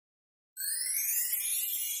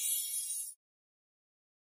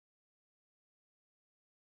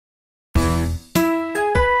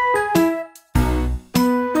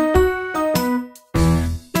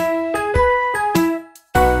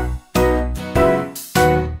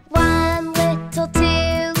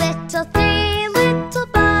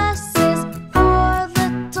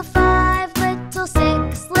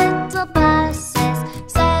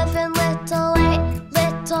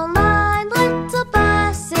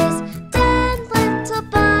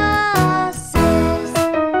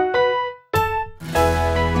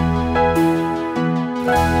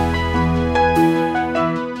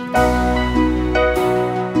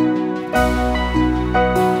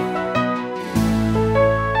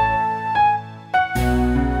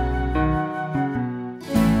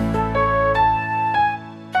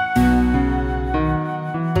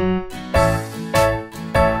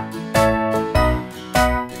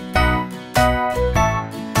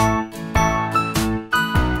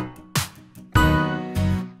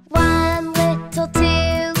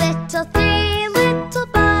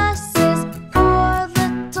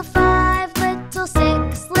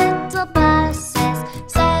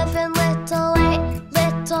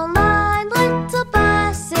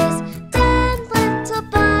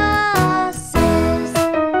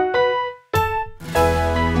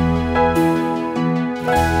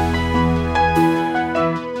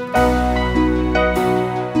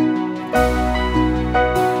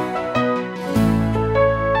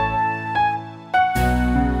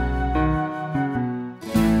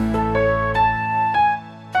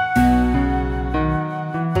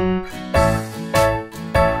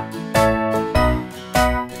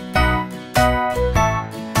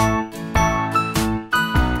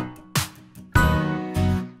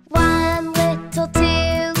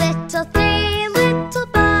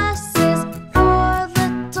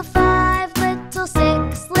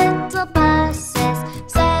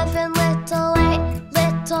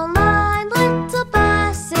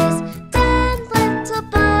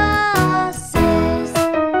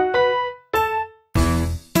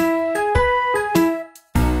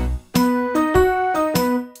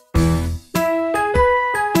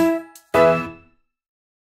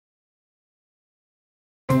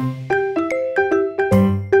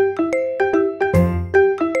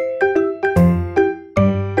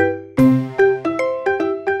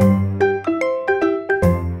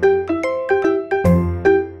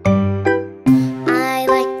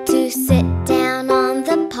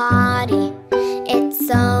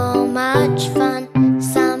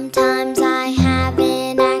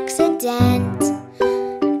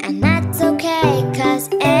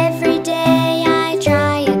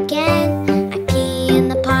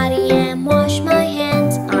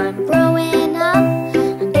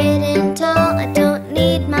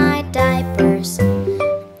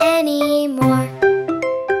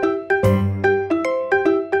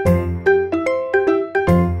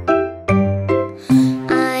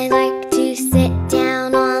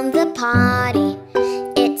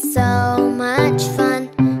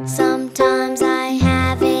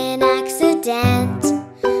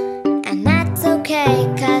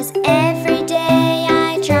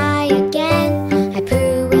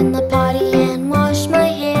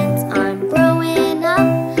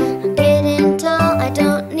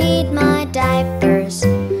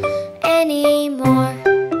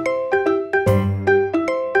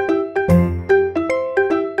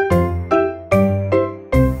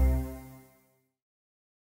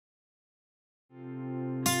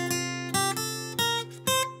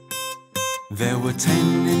There were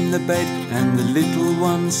 10 in the bed, and the little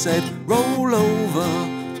one said, roll over,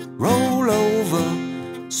 roll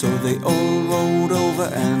over. So they all rolled over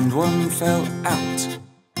and one fell out.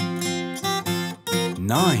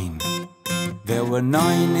 9. There were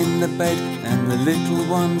 9 in the bed, and the little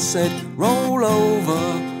one said, roll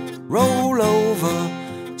over, roll over.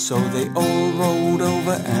 So they all rolled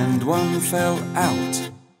over and one fell out.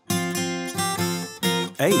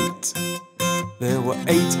 8. There were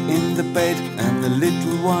 8 in the bed, and the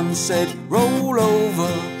little one said, roll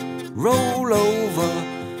over, roll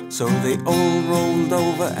over. So they all rolled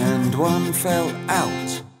over and one fell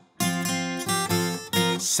out.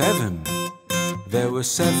 7. There were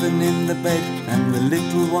 7 in the bed, and the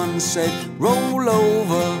little one said, roll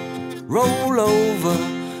over, roll over.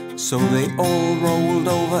 So they all rolled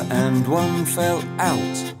over and one fell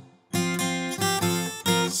out.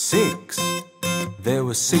 6. There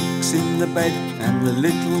were 6 in the bed, and the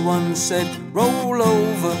little one said, roll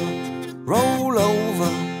over, roll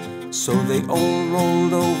over. So they all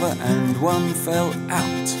rolled over and one fell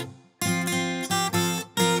out.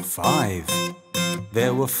 5.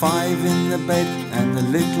 There were 5 in the bed, and the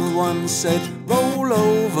little one said, roll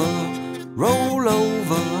over, roll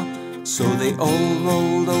over. So they all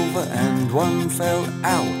rolled over and one fell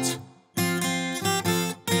out.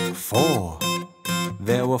 4.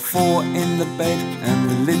 There were 4 in the bed, and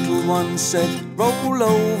the little one said, roll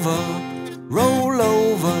over, roll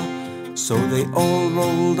over. So they all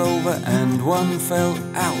rolled over and one fell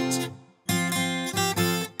out.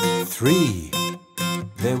 3.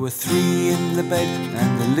 There were 3 in the bed,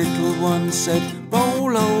 and the little one said,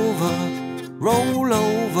 roll over, roll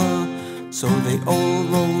over. So they all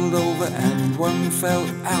rolled over and one fell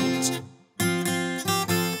out.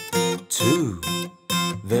 2.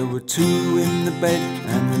 There were 2 in the bed,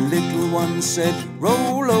 and the little one said,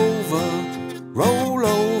 roll over, roll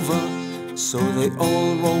over. So they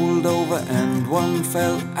all rolled over and one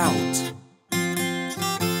fell out.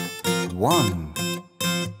 1.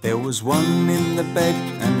 There was 1 in the bed,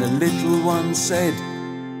 and the little one said,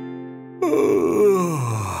 oh,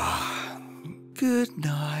 good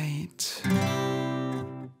night.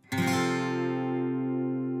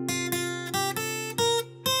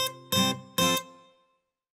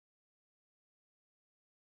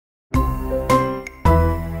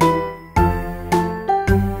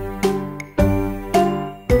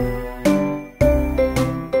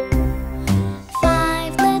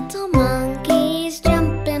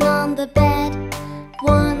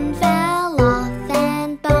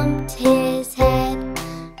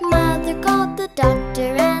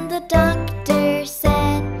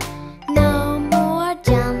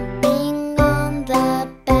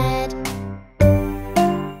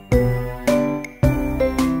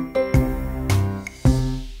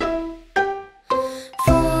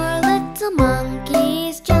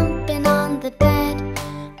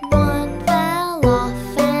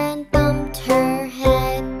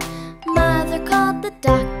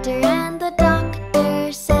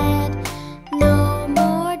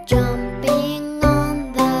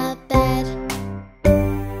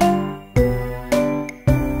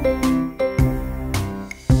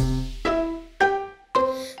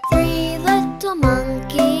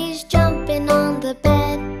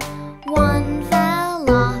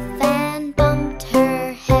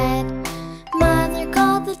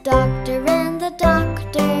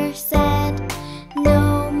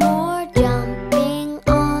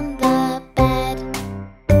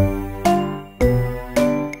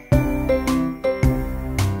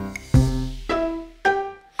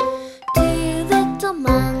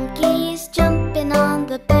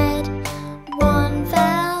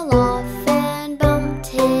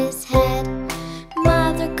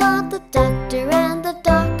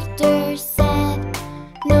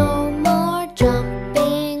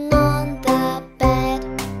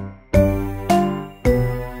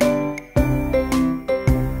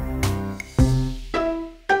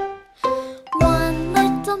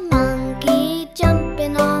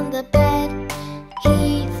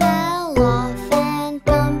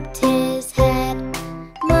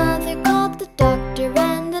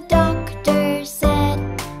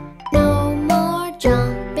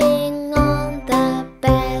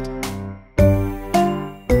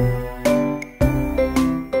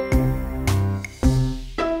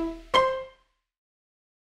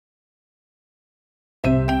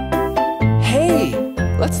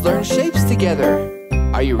 Let's learn shapes together.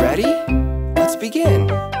 Are you ready? Let's begin.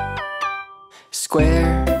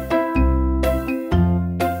 Square,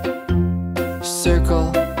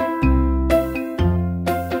 circle,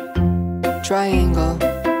 triangle,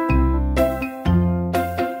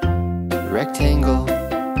 rectangle,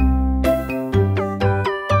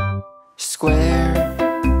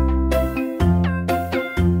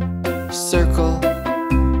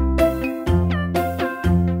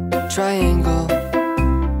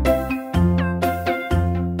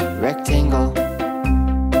 rectangle,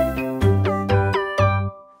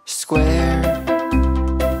 square,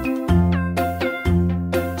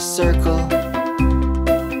 circle,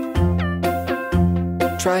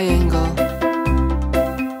 triangle,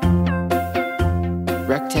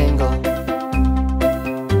 rectangle,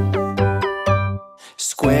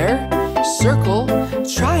 square, circle,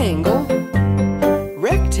 triangle,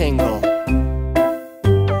 rectangle,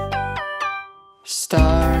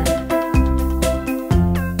 star,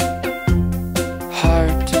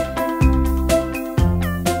 heart,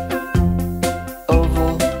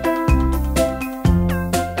 oval,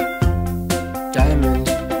 diamond,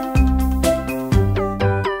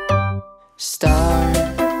 star,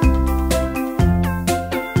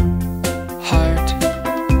 heart,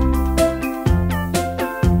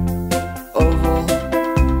 oval,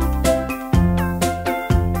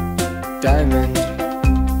 diamond,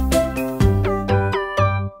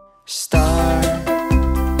 star,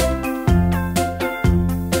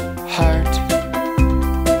 heart,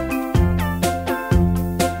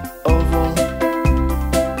 oval,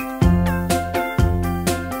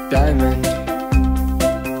 diamond,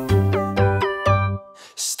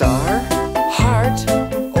 star, heart,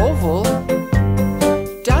 oval,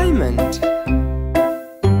 diamond.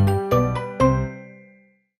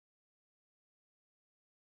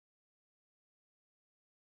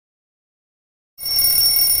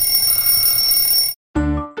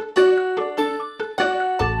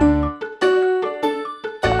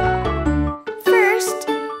 First,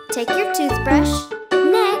 take your toothbrush.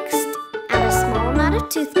 Next, add a small amount of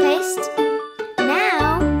toothpaste.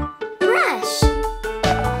 Now, brush.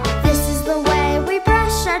 This is the way we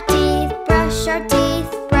brush our teeth, brush our teeth,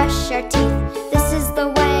 brush our teeth. This is the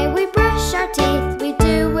way we brush our teeth. We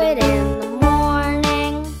do it in the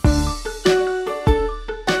morning.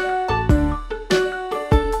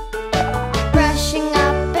 Brushing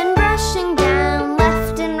up and brushing down,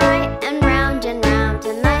 left and right and round and round.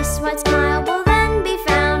 A nice white smile will then be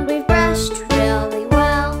found. We've brushed really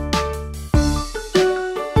well.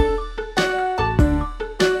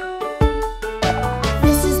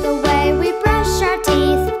 This is the way we brush our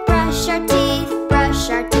teeth, brush our teeth, brush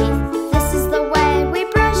our teeth. This is the way we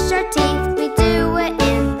brush our teeth. We do it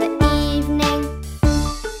in the evening.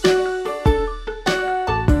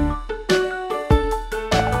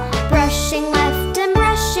 Brushing left and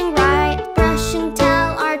brushing right, brushing till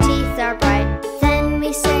our teeth are bright. Then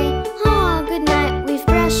we say, "Ah, good night." We've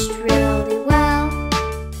brushed really well.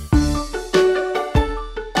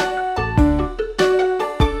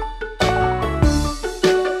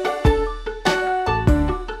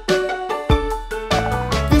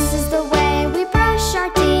 This is the way we brush our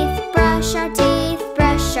teeth, brush our teeth,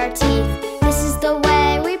 brush our teeth. This is the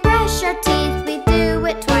way we brush our teeth. We do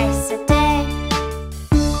it twice a day.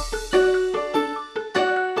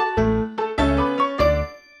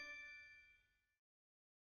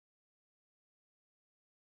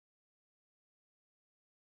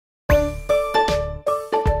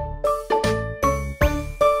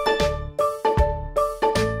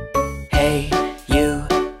 Hey, you,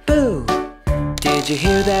 boo! Did you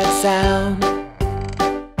hear that sound?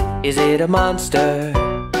 Is it a monster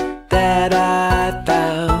that I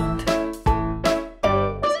found?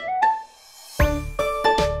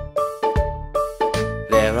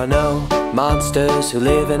 There are no monsters who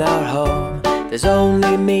live in our home. There's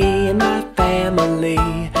only me and my family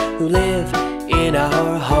who live in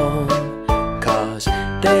our home. 'Cause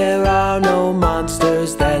there are no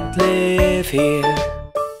monsters that live here.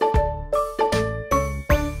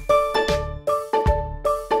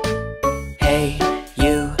 Hey,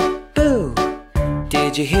 you, boo!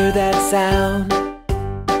 Did you hear that sound?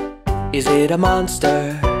 Is it a monster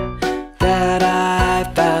that I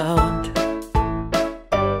found?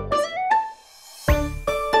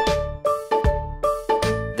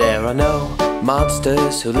 There are no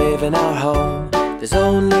monsters who live in our home. There's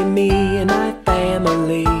only me and my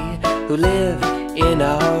family who live in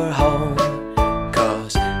our home.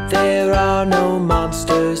 'Cause there are no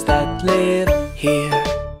monsters that live here.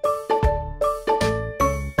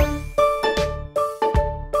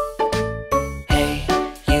 Hey,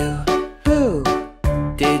 you, boo!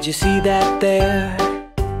 Did you see that there?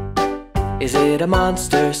 Is it a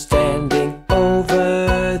monster standing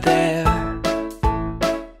over there?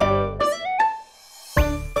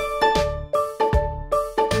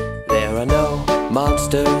 There are no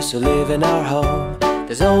monsters who live in our home.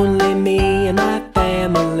 There's only me and my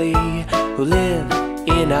family who live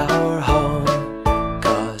in our home.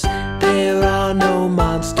 'Cause there are no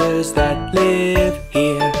monsters that live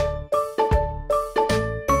here.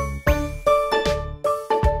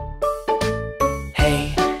 Hey,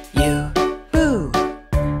 you, boo!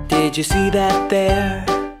 you see that there?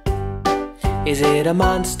 Is it a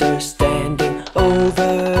monster standing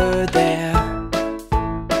over there?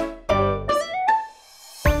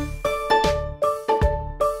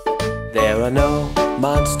 There are no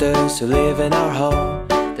monsters who live in our home.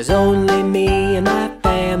 There's only me and my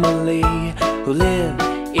family who live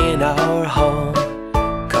in our home.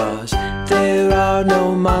 'Cause there are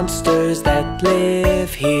no monsters that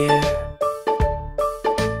live here.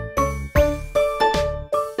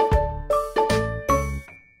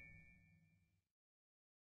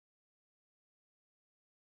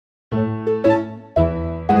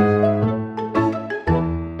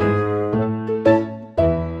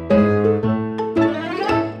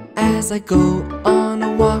 As I go on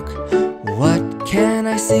a walk, what can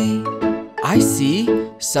I see? I see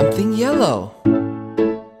something yellow.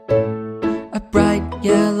 A bright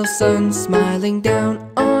yellow sun smiling down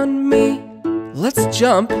on me. Let's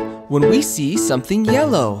jump when we see something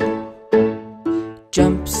yellow.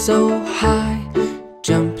 Jump so high,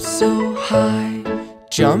 jump so high.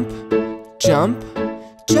 Jump, jump,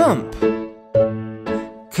 jump.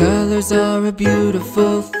 Colors are a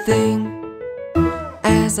beautiful thing.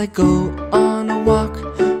 As I go on a walk,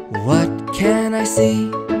 what can I see?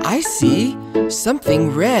 I see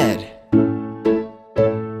something red.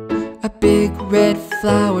 A big red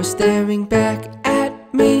flower staring back at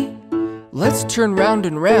me. Let's turn round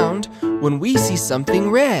and round when we see something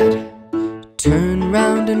red. Turn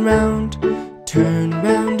round and round, turn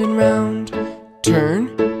round and round. Turn,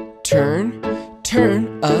 turn, turn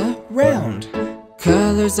around.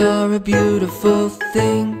 Colors are a beautiful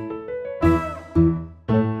thing.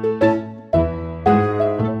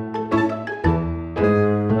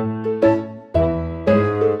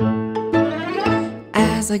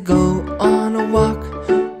 As I go on a walk,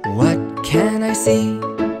 what can I see?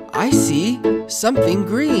 I see something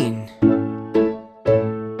green.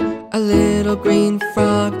 A little green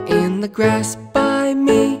frog in the grass by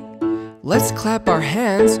me. Let's clap our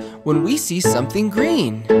hands when we see something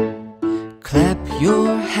green. Clap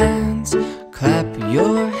your hands, clap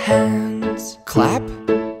your hands. Clap,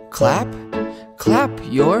 clap, clap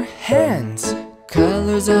your hands.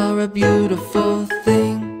 Colors are a beautiful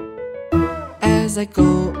thing. As I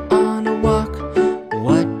go on a walk,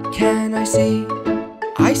 what can I see?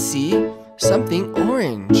 I see something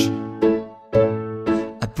orange.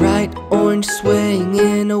 A bright orange swaying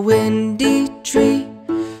in a windy tree.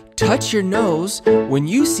 Touch your nose when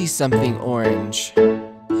you see something orange.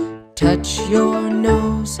 Touch your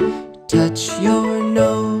nose, touch your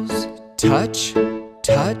nose. Touch,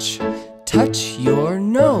 touch, touch your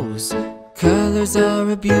nose. Colors are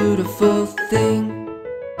a beautiful thing.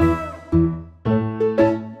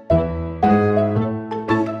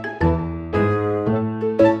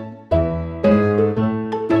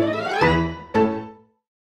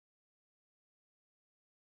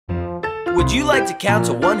 Would you like to count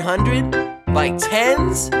to 100 by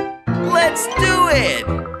tens? Let's do it!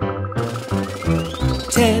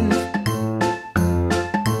 10,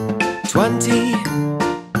 20,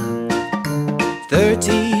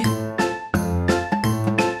 30,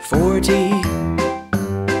 40,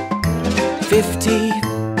 50,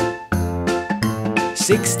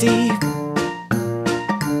 60,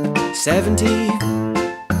 70,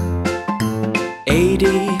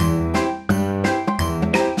 80,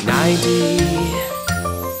 90,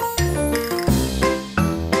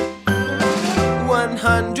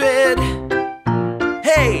 100.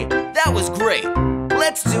 Hey, that was great.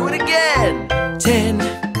 Let's do it again. 10,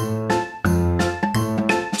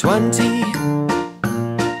 20,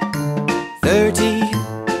 30,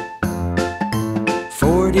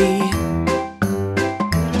 40,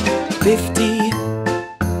 50,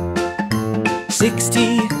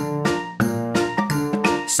 60,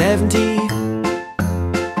 70,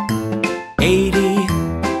 80,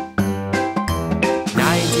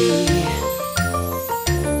 90,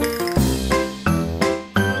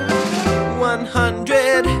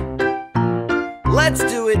 100. Let's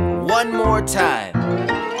do it one more time.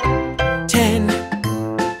 10,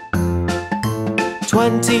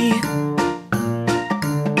 20,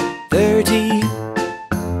 30,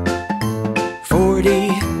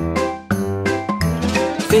 40,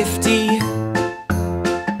 50,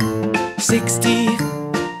 60,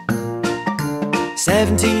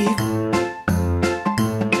 70,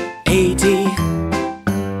 80,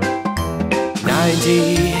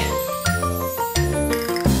 90,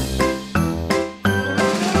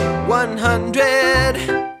 100.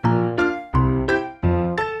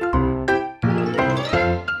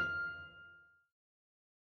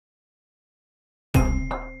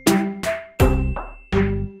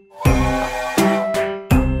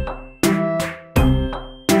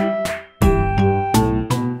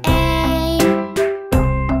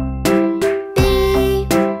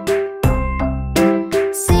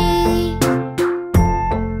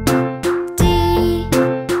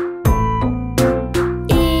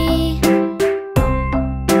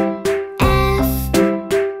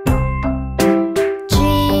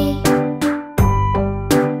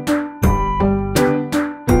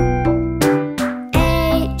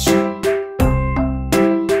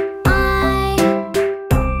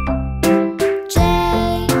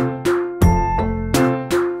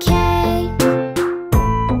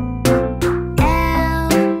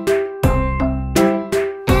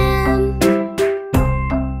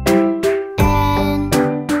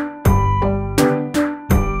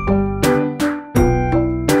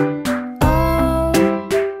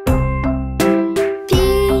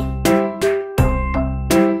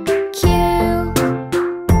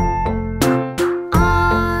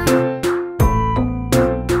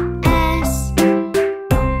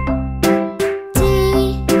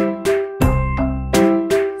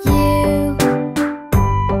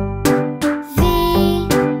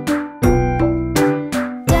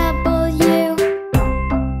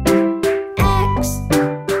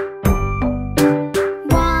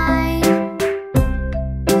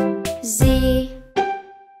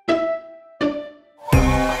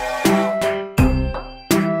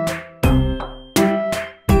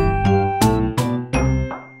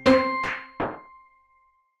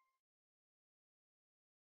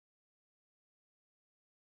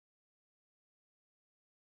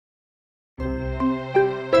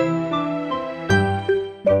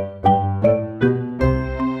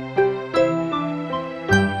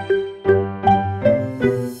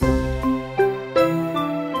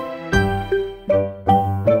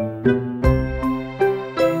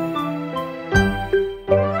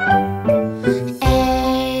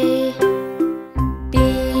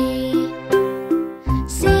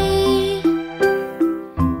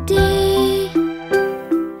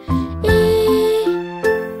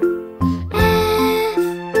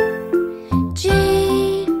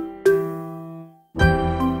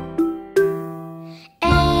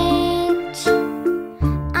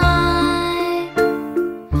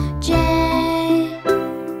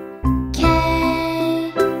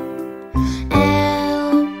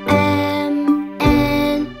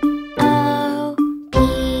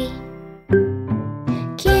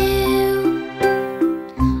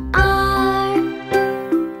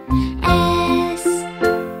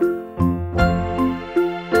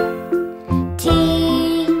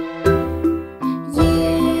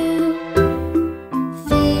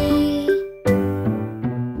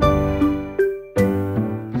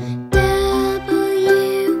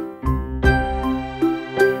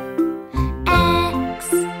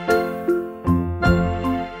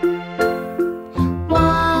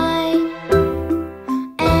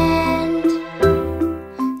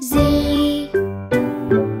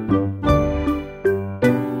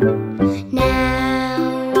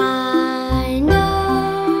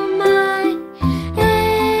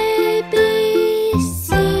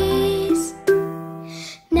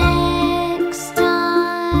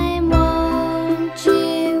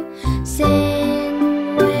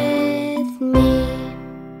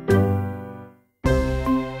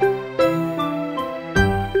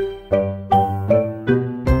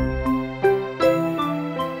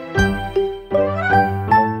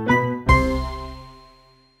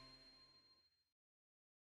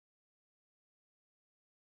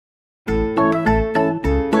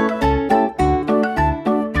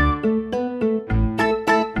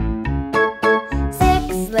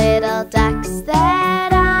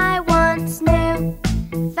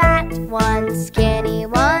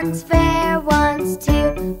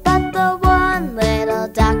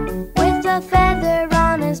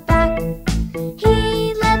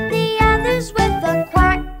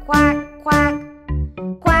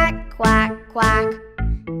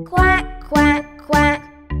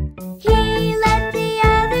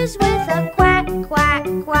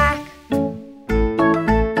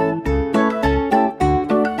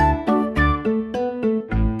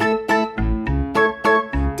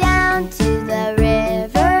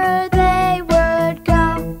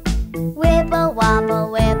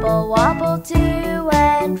 wibble wobble to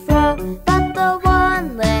and fro. But the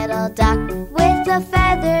one little duck with a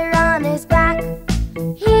feather on his back,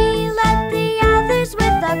 he led the others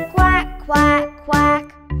with a quack, quack,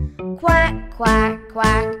 quack. Quack, quack,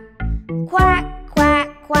 quack. Quack, quack,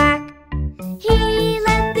 quack. He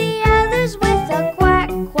led the others with a quack,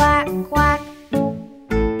 quack, quack.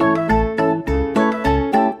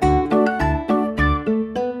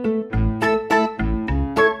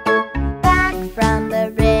 Back from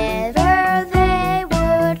the river they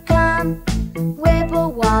would come.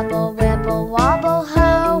 Wibble wobble,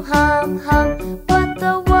 ho hum hum. But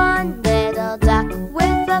the one little duck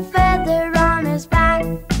with a feather on his back,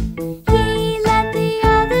 he led the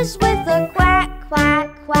others with a quack, quack,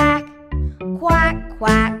 quack. Quack,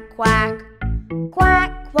 quack, quack.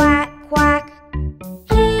 Quack, quack, quack.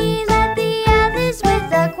 He led the others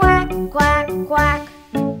with a quack, quack, quack.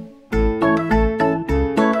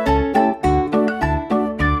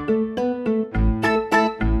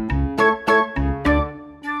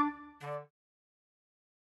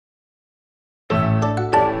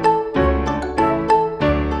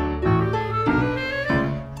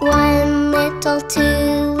 One little, two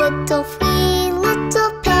little, three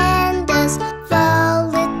little pandas. Four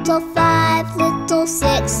little, five little,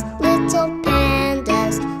 six little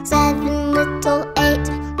pandas. Seven little, eight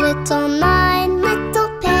little, nine little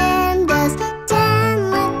pandas.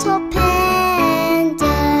 10 little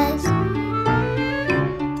pandas.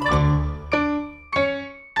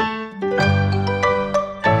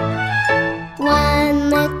 One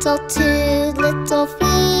little, two little,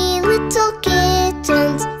 three little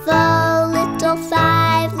kittens. Four little,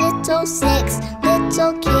 five little, six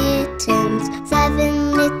little kittens.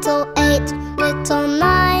 Seven little, eight little,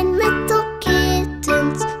 nine little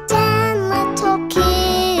kittens. 10 little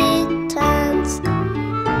kittens.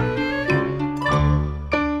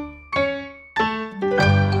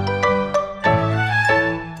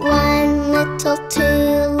 One little, two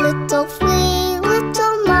little, three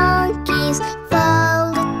little monkeys.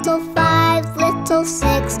 Four little, five little,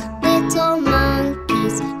 six little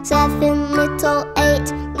monkeys. Seven little,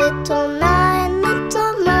 eight little, nine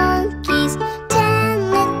little monkeys. 10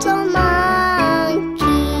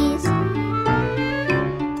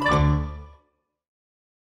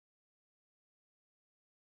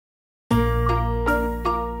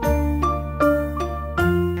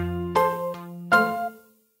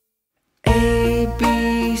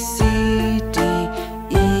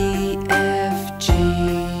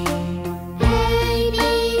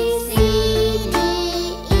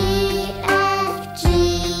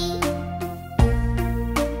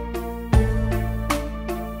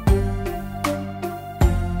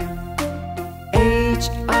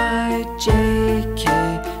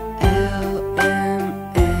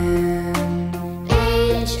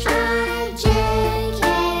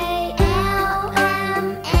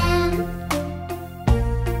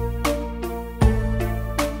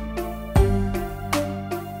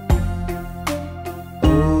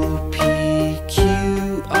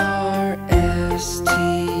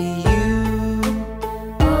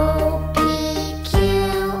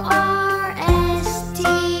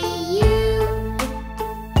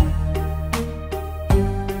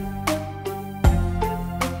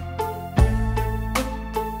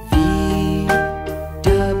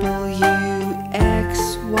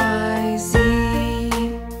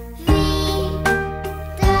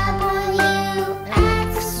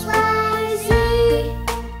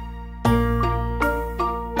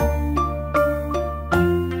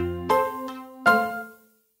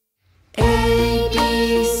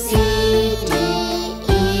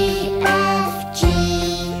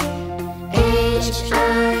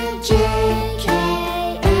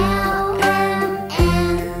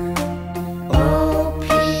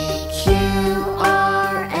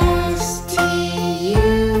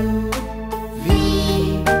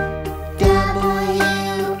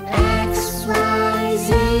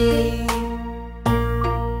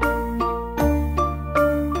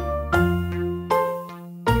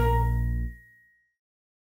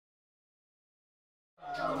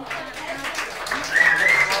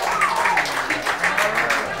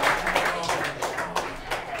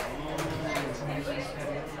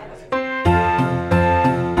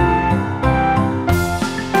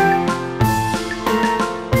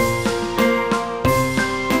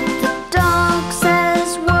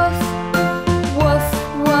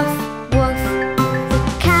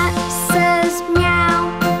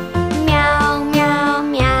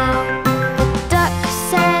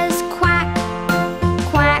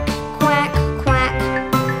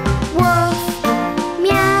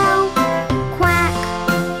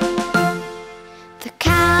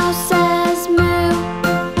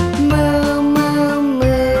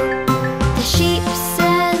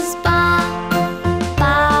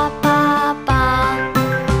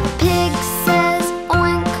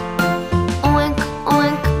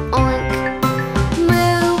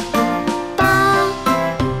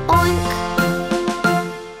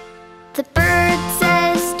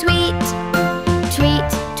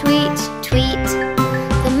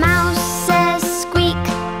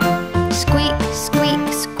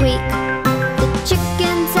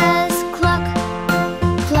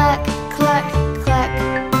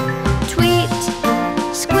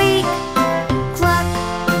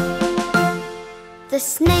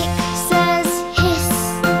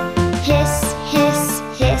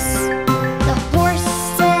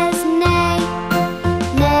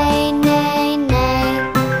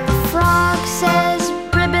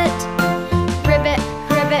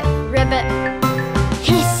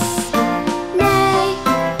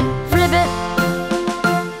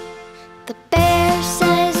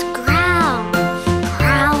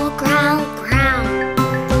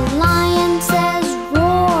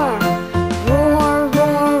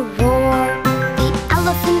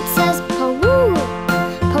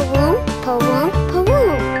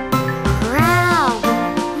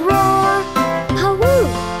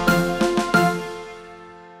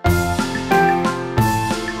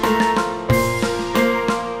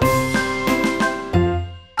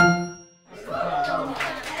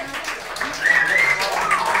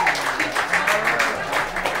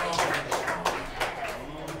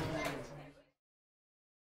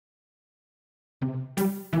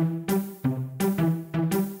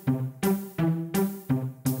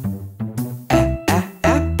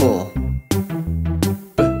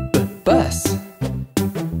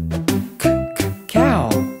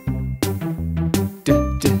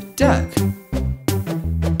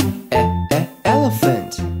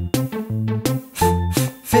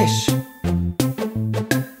 Fish.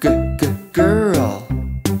 Girl.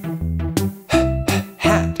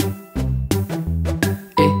 Hat.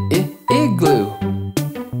 Igloo.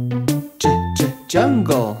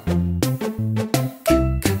 Jungle.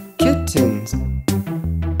 Kittens.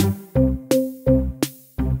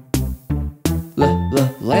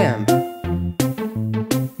 Lamb.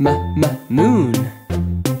 Moon.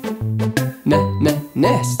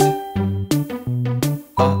 Nest.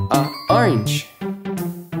 Orange.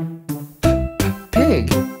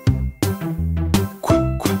 Pig.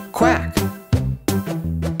 Quack.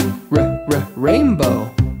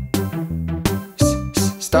 Rainbow.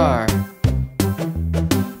 Star.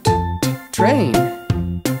 Train.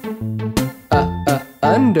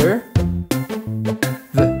 Under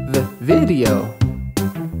the video.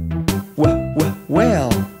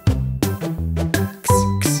 Whale.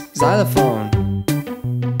 Xylophone.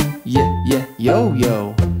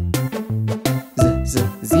 Yo-yo.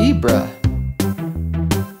 Zebra.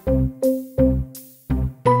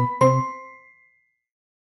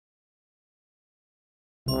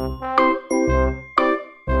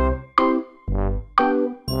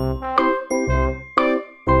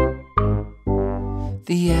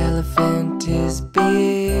 The elephant is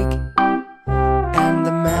big and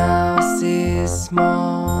the mouse is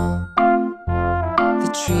small.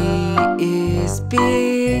 The tree is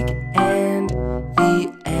big and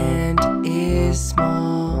the ant is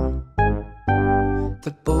small.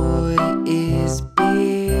 The boy is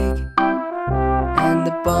big and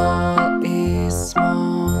the ball is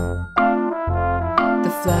small.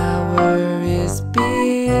 The flower is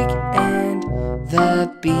big and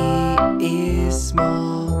the bee is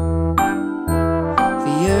small.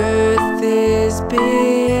 The earth is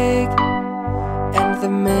big and the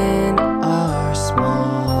men are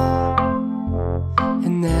small.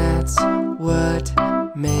 And that's what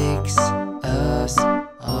makes us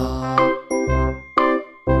all.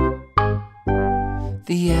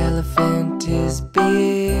 The elephant is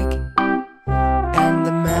big and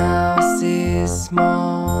the mouse is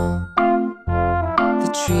small.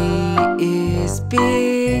 The tree is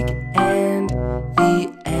big and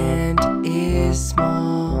the ant is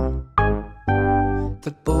small.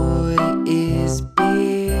 The boy is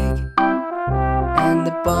big and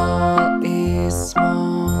the ball is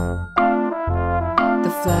small.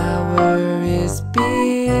 The flower is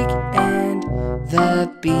big and the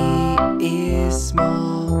bee is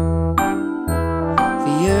small.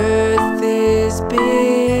 The earth is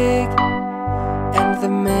big and the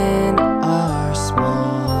men are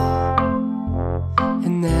small.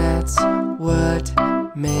 And that's what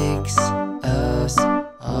makes us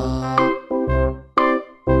all.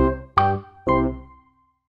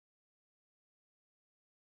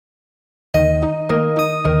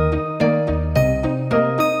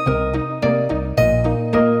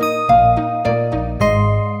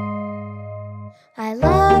 I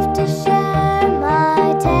love to share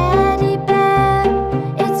my teddy bear.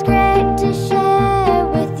 It's great to share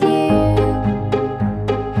with you.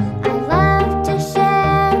 I love to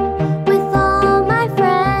share with all my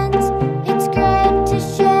friends. It's great to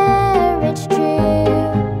share, it's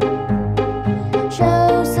true.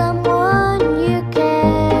 Show someone you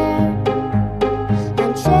care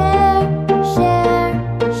and share, share,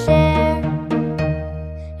 share.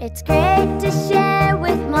 It's great to share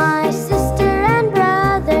with my sister and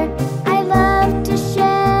brother. I love to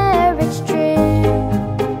share, it's true.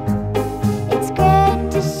 It's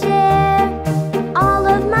great to share all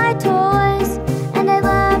of my toys, and I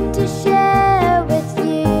love to share with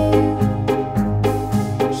you.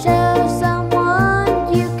 Show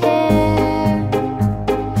someone you care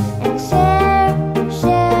and share,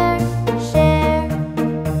 share, share.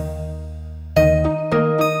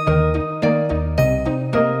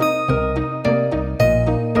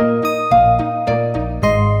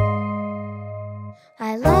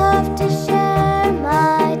 I love to share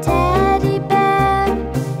my teddy bear.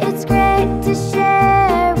 It's great to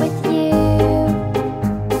share with you.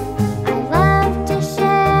 I love to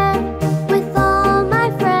share with all my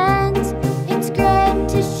friends. It's great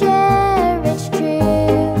to share, it's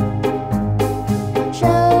true.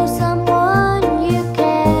 Show someone you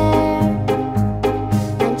care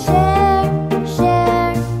and share,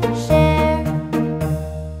 share, share.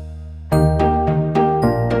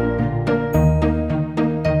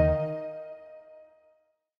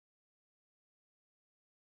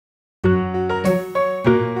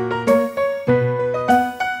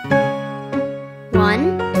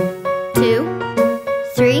 One, two,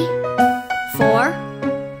 three, 4,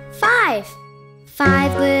 5.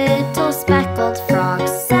 5 little speckled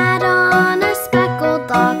frogs sat on a speckled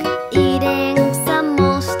log, eating some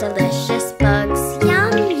most delicious bugs.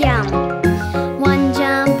 Yum,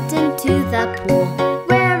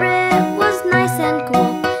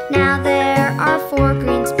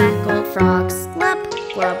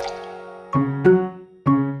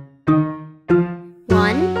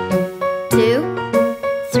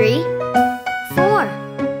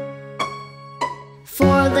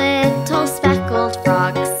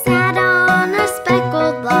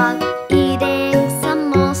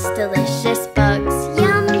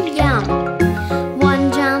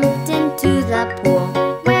 the pool,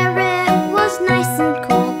 where it was nice and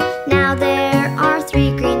cool. Now there are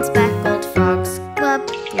 3 green speckled frogs. Glub,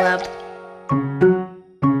 glub.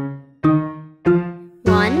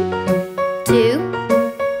 1, 2,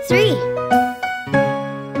 3.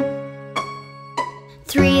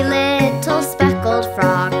 3 little speckled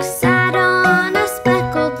frogs sat on a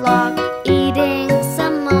speckled log, eating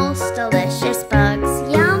some most delicious bugs.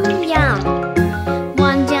 Yum, yum.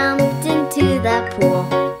 1 jumped into the pool,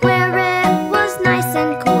 where it was nice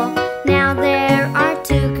and cool. Now there are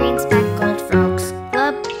 2 green speckled frogs.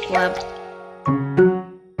 Glub, glub.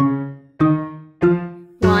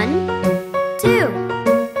 1, 2.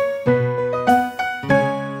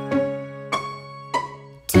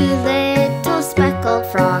 2 little speckled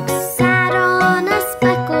frogs sat on a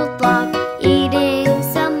speckled log, eating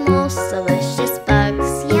some most delicious bugs.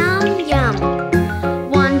 Yum, yum.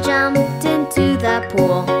 1 jumped into the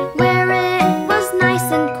pool, where it was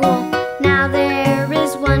nice and cool. Now there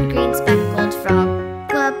is 1 green speckled frog.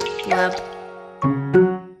 Glub, glub.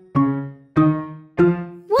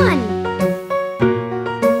 1.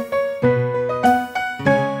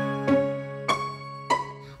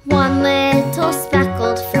 1 little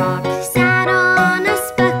speckled frog sat on a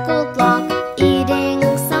speckled log, eating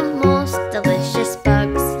some most delicious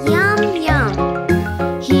bugs. Yum, yum.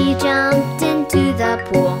 He jumped into the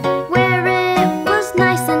pool, where it was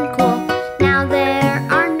nice and cool. Now there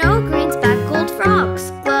are no green speckled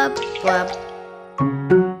frogs. Glub, glub.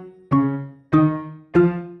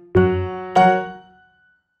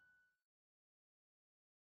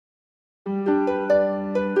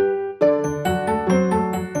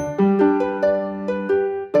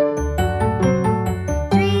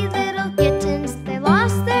 Three little kittens, they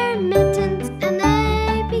lost their mittens, and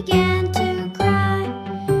they began to cry.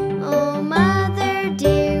 Oh, mother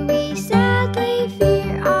dear, we sadly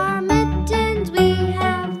fear our mittens we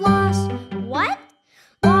have lost. What?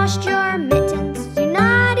 Lost your mittens, you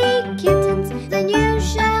naughty kittens, then you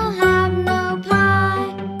shall have no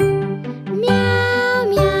pie. Meow,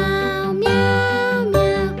 meow, meow,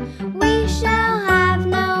 meow, we shall have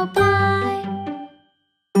no pie.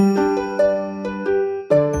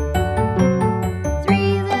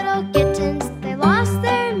 3 little kittens, they lost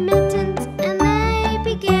their mittens, and they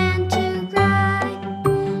began to cry.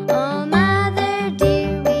 Oh, mother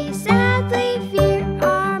dear, we sadly fear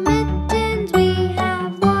our mittens we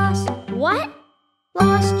have lost. What?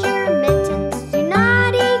 Lost your mittens, you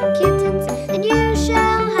naughty kittens, then you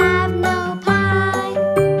shall have no pie.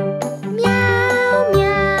 Meow,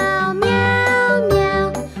 meow, meow, meow,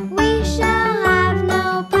 we shall have no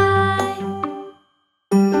pie.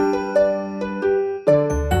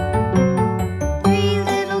 3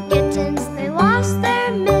 little kittens, they lost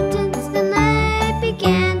their mittens, then they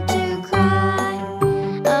began to cry.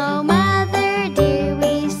 Oh, mother dear,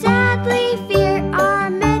 we sadly fear our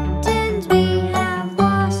mittens we have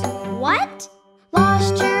lost. What?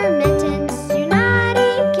 Lost your mittens, you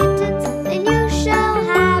naughty kittens, then you shall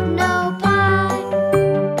have no pie.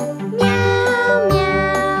 Meow,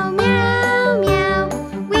 meow, meow, meow,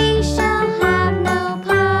 we shall have no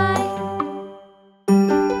pie.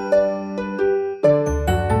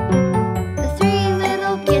 The 3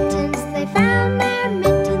 little kittens, they found their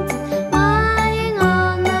mittens lying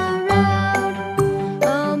on the road.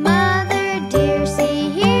 Oh, mother dear, see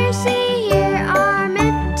here, our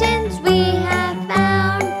mittens we have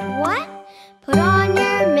found. What? Put on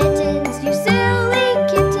your mittens, you silly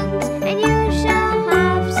kittens, and you shall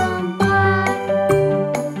have some pie.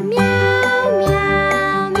 Meow,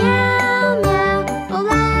 meow, meow, meow, oh,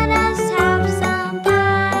 let us have some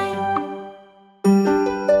pie.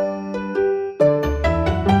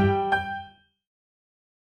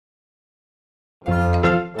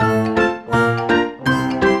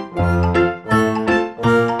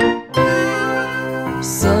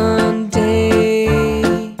 Sunday,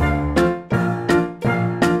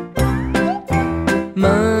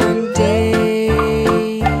 Monday,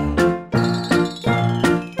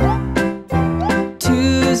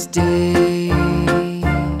 Tuesday,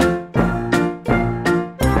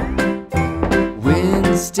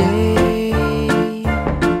 Wednesday,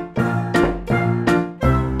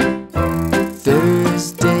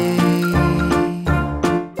 Thursday,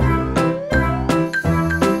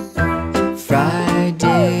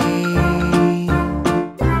 Friday,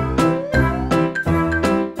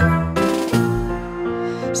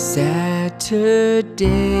 Saturday,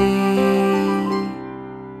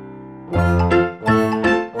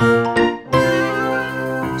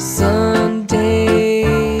 Sunday,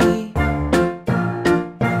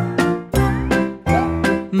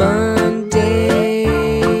 Monday,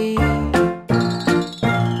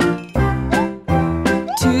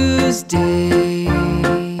 Tuesday, Tuesday,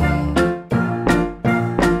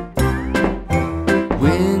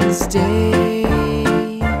 Wednesday,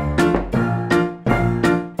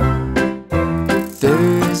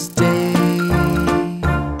 Thursday,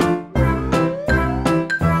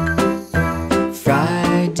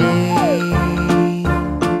 Friday,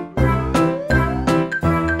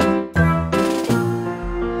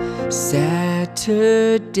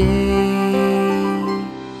 Saturday.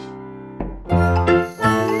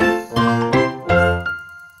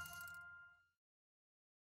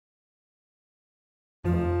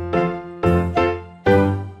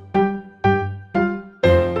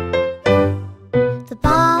 The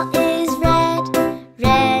ball is red,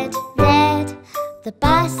 red, red. The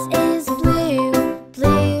bus is blue,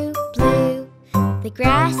 blue, blue. The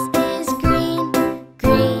grass is green,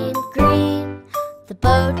 green, green. The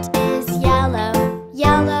boat is yellow,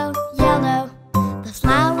 yellow, yellow. The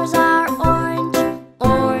flowers are orange,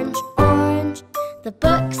 orange, orange. The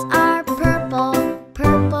books are purple,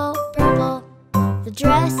 purple, purple. The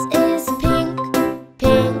dress is pink,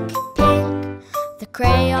 pink, pink. The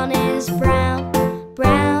crayon is brown,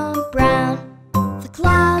 brown, brown. The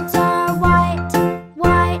clouds are white,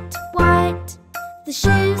 white, white. The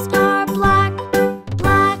shoes are black,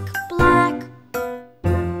 black, black.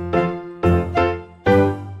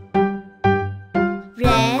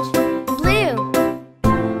 Red, blue,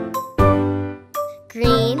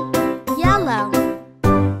 green, yellow,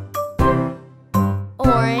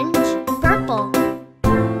 orange, purple,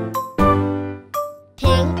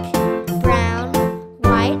 pink, brown,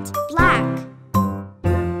 white, black.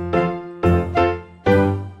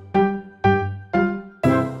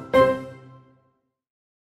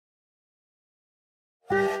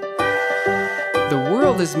 The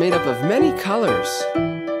world is made up of many colors.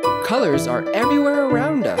 Colors are everywhere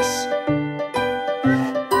around us.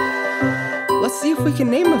 Let's see if we can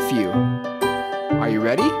name a few. Are you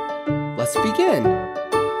ready? Let's begin.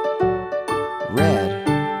 Red,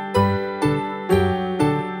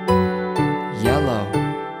 yellow,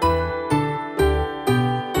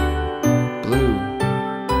 blue,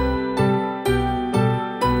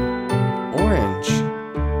 orange,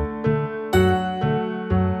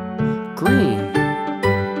 green,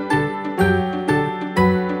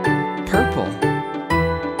 purple,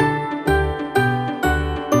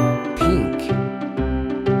 pink,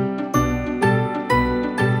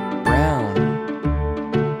 brown,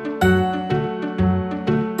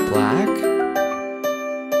 black,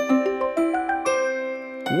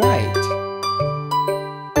 white.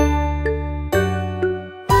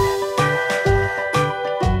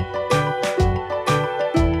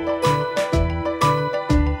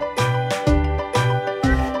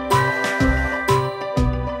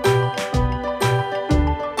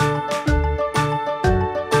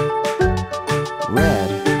 Red,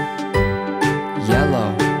 yellow,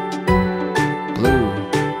 blue,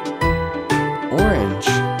 orange,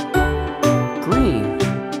 green,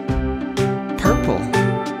 purple,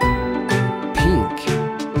 pink,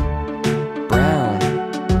 brown,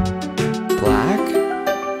 black,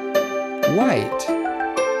 white.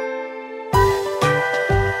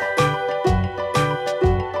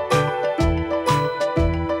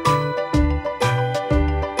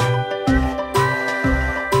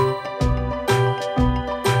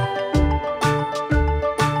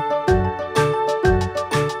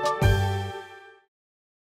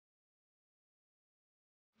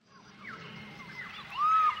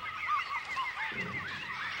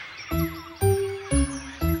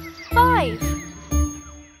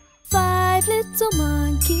 Five little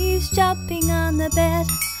monkeys jumping on the bed.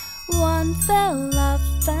 One fell off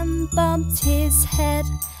and bumped his head.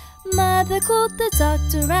 Mother called the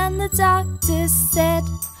doctor and the doctor said,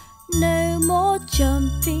 no more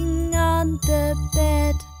jumping on the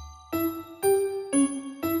bed.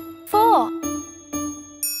 Four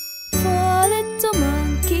little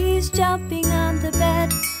monkeys jumping on the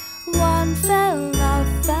bed. One fell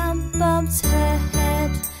off and bumped her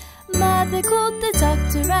head. Mother called the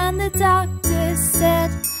doctor and the doctor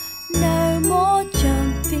said, no more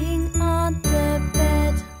jumping on the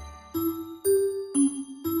bed.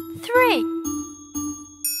 Three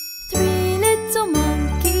little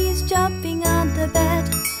monkeys jumping on the bed.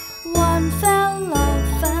 One fell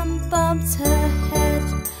off and bumped her head.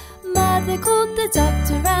 Mother called the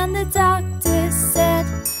doctor and the doctor said,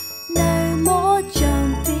 no more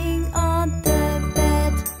jumping on the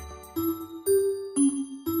bed.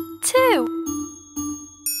 Two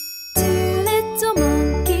little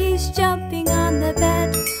monkeys jumping on the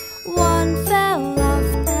bed. One fell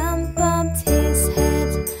off and bumped his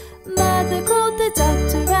head. Mother called the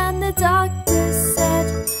doctor and the doctor said,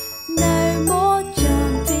 no more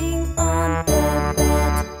jumping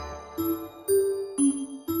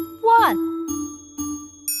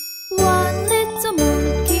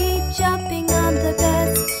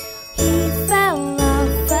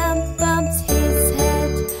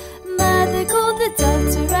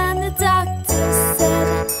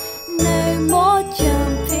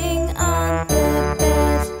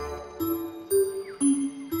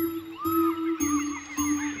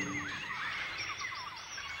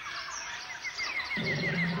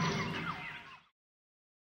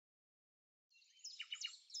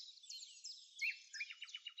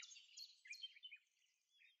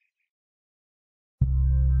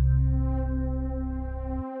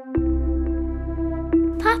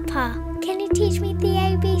teach me the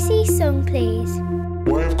ABC song, please?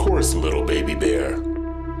 Why, of course, little baby bear.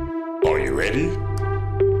 Are you ready?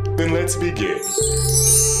 Then let's begin.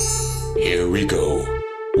 Here we go.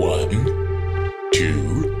 1,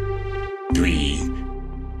 2, 3,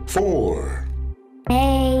 4.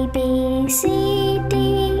 A, B, C, D,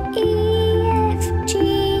 E, F, G,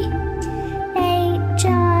 H,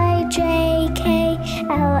 I, J, K,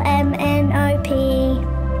 L, M, N, O, P,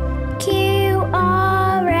 Q,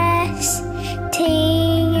 R, S, T,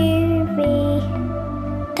 U, V,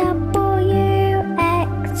 W,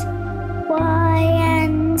 X, Y,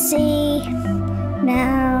 and Z.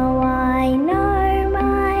 Now I know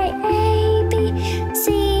my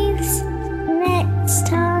ABCs. Next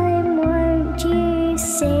time, won't you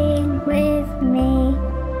sing with me?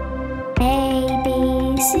 A, B,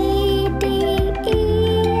 C, D, E,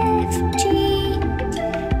 F, G,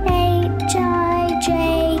 H, I, J,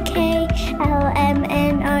 K, L, M,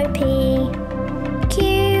 N, O, P, Q,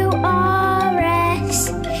 R,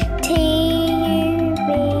 S, T, U, V,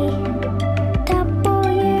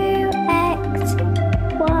 W, X,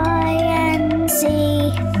 Y, and Z.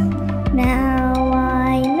 Now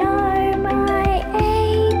I know my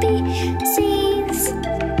ABCs.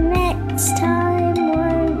 Next time,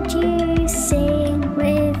 won't you sing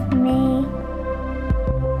with me?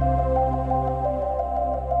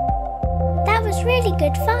 That was really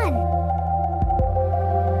good fun.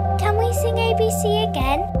 Can we sing ABC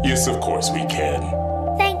again? Yes, of course we can.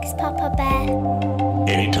 Thanks, Papa Bear.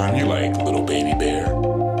 Anytime you like, little baby bear.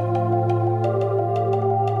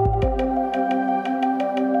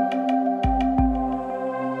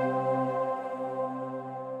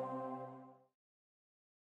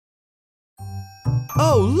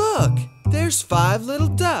 Oh, look! There's 5 little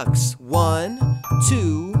ducks. 1,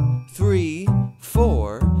 2, 3,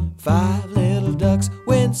 4. 5 little ducks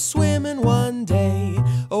went swimming one day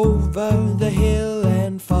over the hill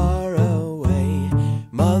and far away.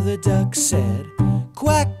 Mother duck said,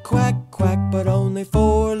 quack, quack, quack, but only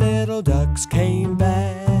 4 little ducks came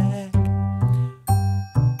back.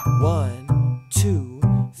 1, 2,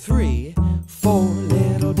 3, 4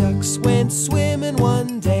 little ducks went swimming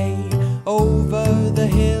one day over the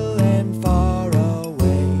hill and far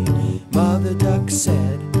away. Mother duck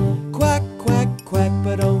said, quack, quack, quack,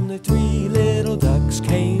 but only 3 little ducks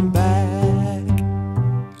came back.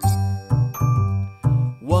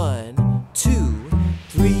 1, 2,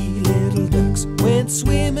 3 little ducks went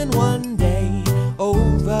swimming one day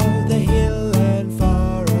over the hill and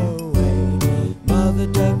far away. Mother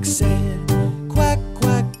duck said, quack,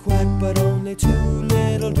 quack, quack, but only 2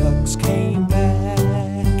 little ducks came back.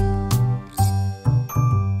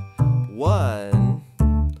 1,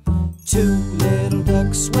 2 little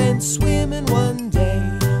ducks went swimming one day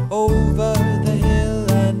over the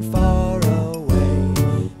hill and far away.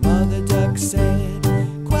 Mother duck said,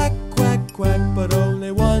 quack, quack, quack, but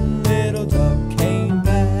only 1 little duck came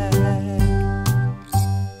back.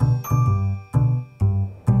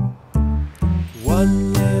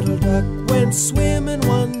 1 little duck went swimming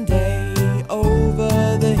one day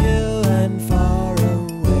over the hill and far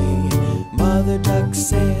away. Mother duck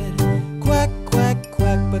said, quack, quack,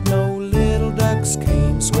 quack, but no little ducks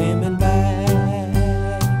came swimming back.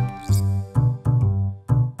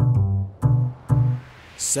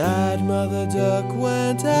 Sad Mother Duck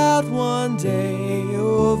went out one day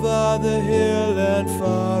over the hill and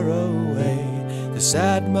far away. The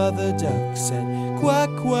sad Mother Duck said, quack,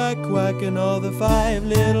 quack, quack, and all the 5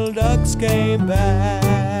 little ducks came back.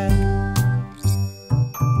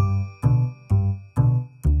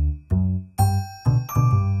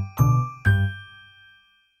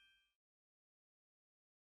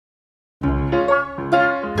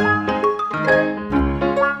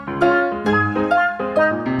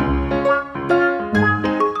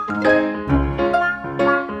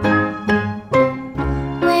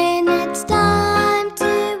 When it's time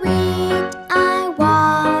to eat, I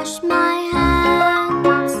wash my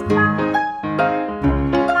hands.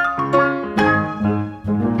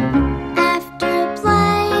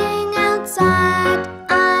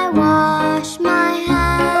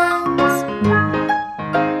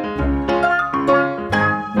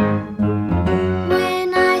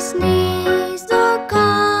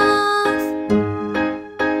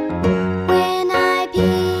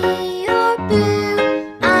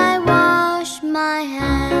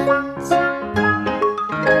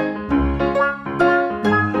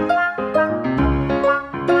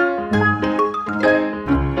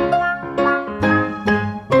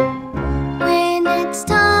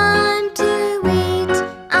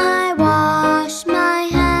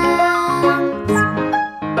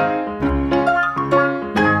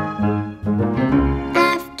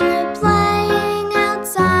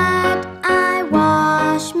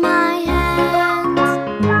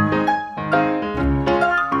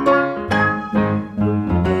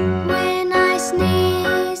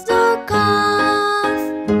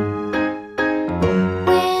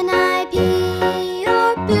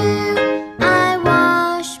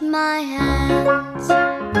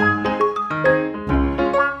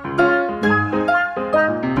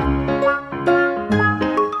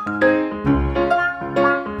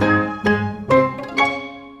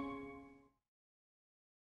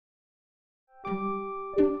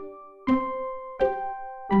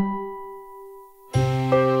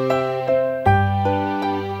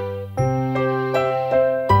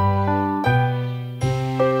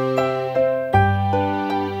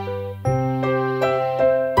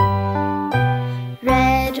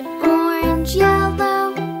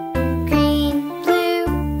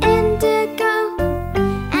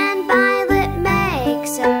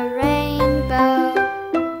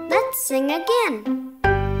 Let's sing again.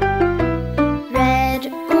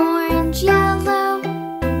 Red, orange, yellow,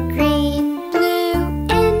 green, blue,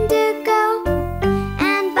 indigo,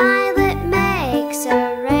 and violet makes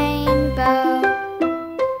a rainbow.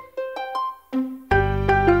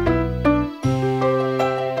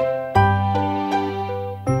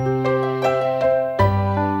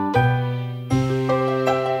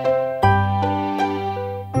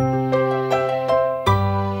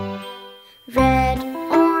 Red,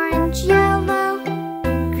 orange, yellow,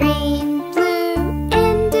 green, blue,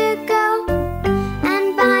 indigo,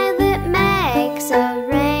 and violet makes a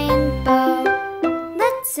rainbow.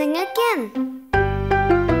 Let's sing again.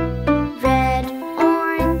 Red,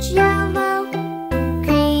 orange, yellow,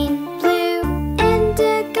 green, blue,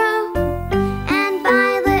 indigo, and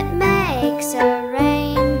violet makes a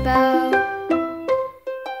rainbow.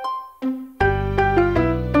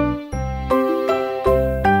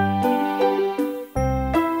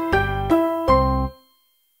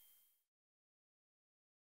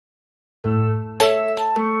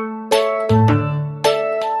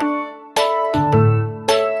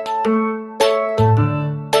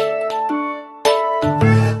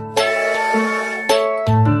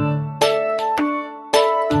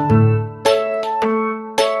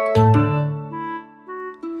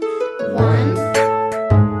 One,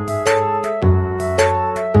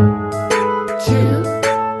 two,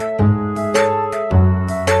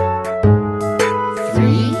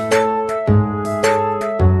 three,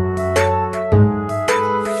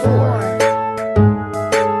 4,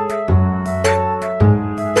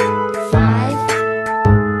 5,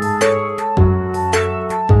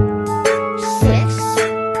 6,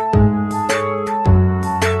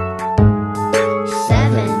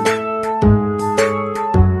 7,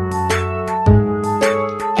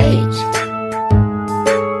 8,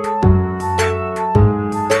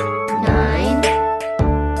 9,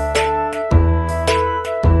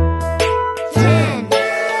 10.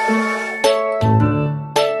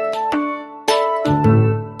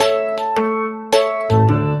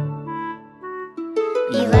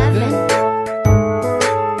 11,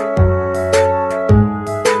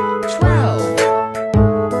 12,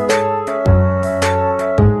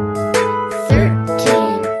 13,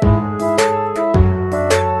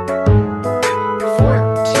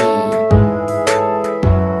 14,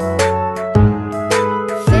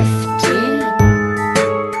 15,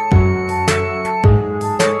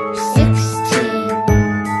 16,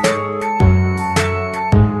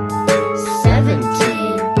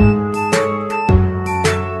 17,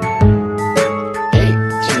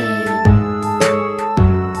 18,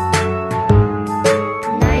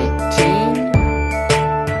 19,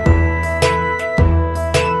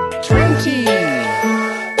 20.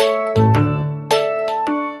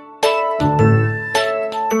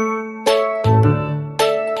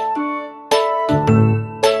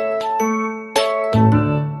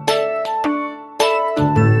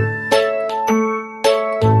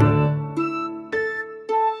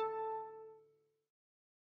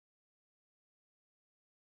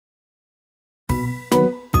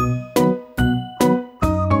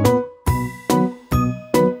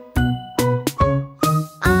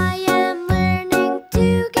 I am learning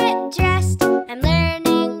to get dressed. I'm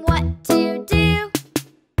learning what to do.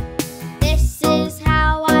 This is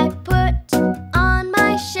how I put on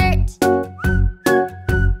my shirt.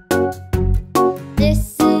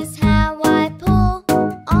 This is how I pull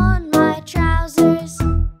on my trousers.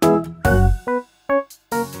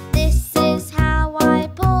 This is how I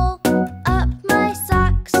pull up my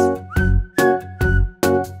socks.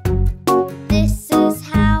 This is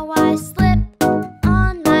how I slip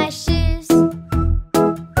on my shoes.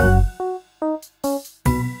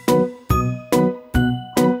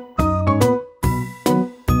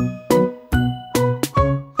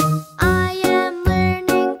 I am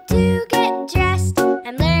learning to get dressed.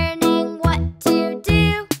 I'm learning what to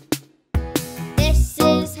do. This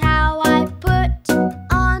is how I put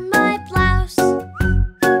on my blouse.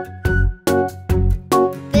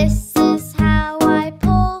 This is how I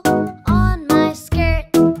pull on my skirt.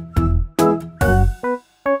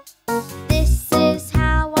 This is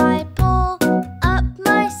how I pull up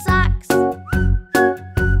my socks.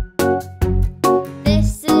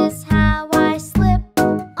 This is how I slip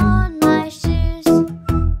on my shoes.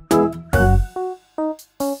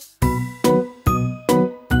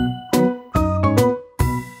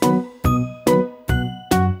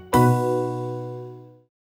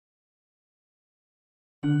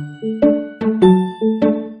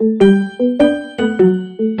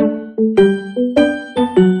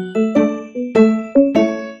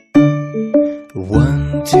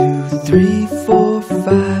 One, two, three, 4,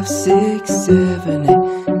 5, 6, 7, 8,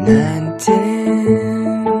 9,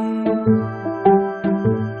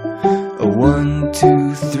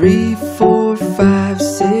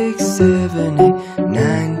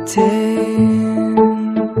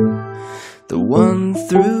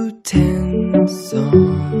 through 10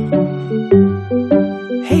 song.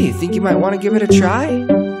 Hey, you think you might want to give it a try?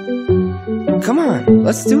 Come on,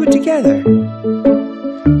 let's do it together.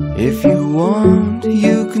 If you want,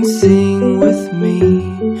 you can sing with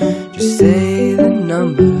me. Just say the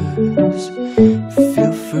numbers,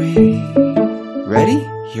 feel free. Ready?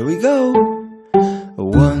 Here we go.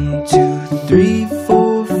 1, 2, 3,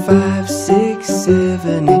 4, 5, 6,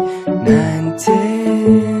 7, 8, 9, 10.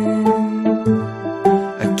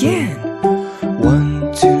 Again.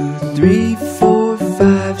 1, 2, 3, 4,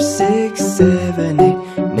 5, 6, 7, 8,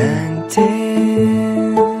 9,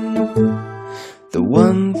 10. The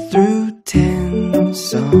 1 through 10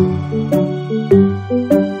 song.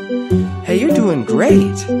 Hey, you're doing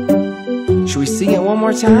great. Should we sing it one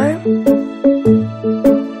more time?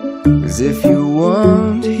 'Cause if you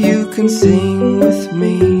want, you can sing with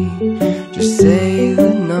me. Just say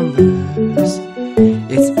the numbers.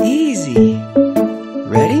 It's easy.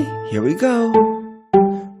 Ready? Here we go.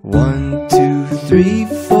 1, 2, 3,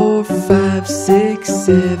 4, 5, 6,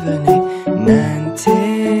 7, 8, 9,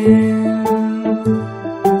 10.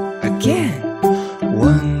 Again.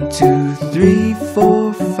 1, 2, 3,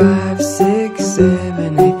 4, 5, 6,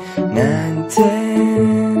 7, 8, 9,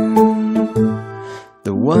 10.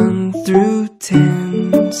 The 1 through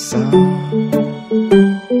 10 song.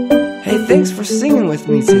 Hey, thanks for singing with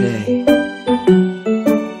me today.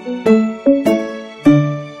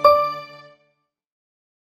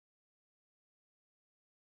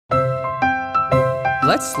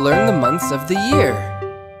 Let's learn the months of the year.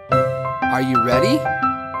 Are you ready?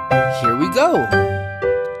 Here we go.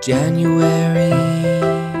 January,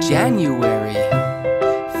 January.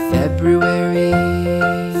 February,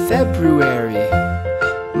 February.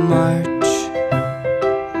 March,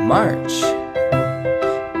 March.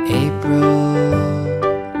 April,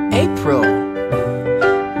 April.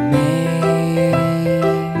 May,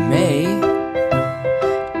 May.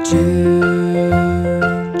 June,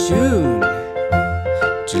 June.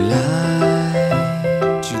 July,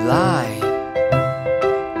 July.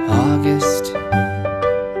 August,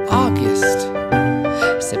 August.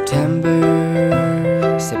 September,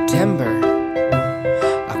 September.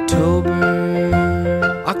 October,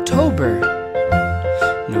 October.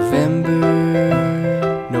 November,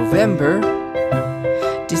 November.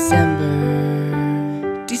 December,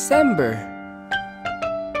 December.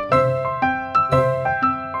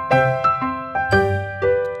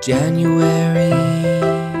 January,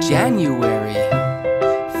 January.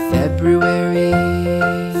 February,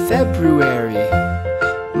 February.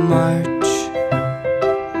 March,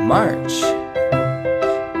 March.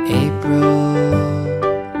 April,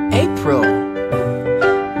 April.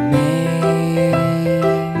 May,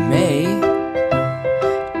 May.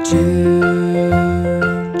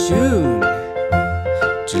 June, June.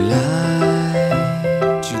 July,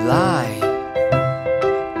 July.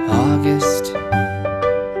 August,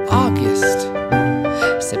 August.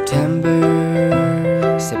 September,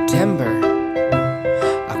 September.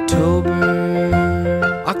 October,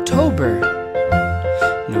 October.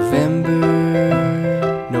 November,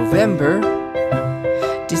 November.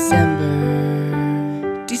 December,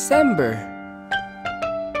 December.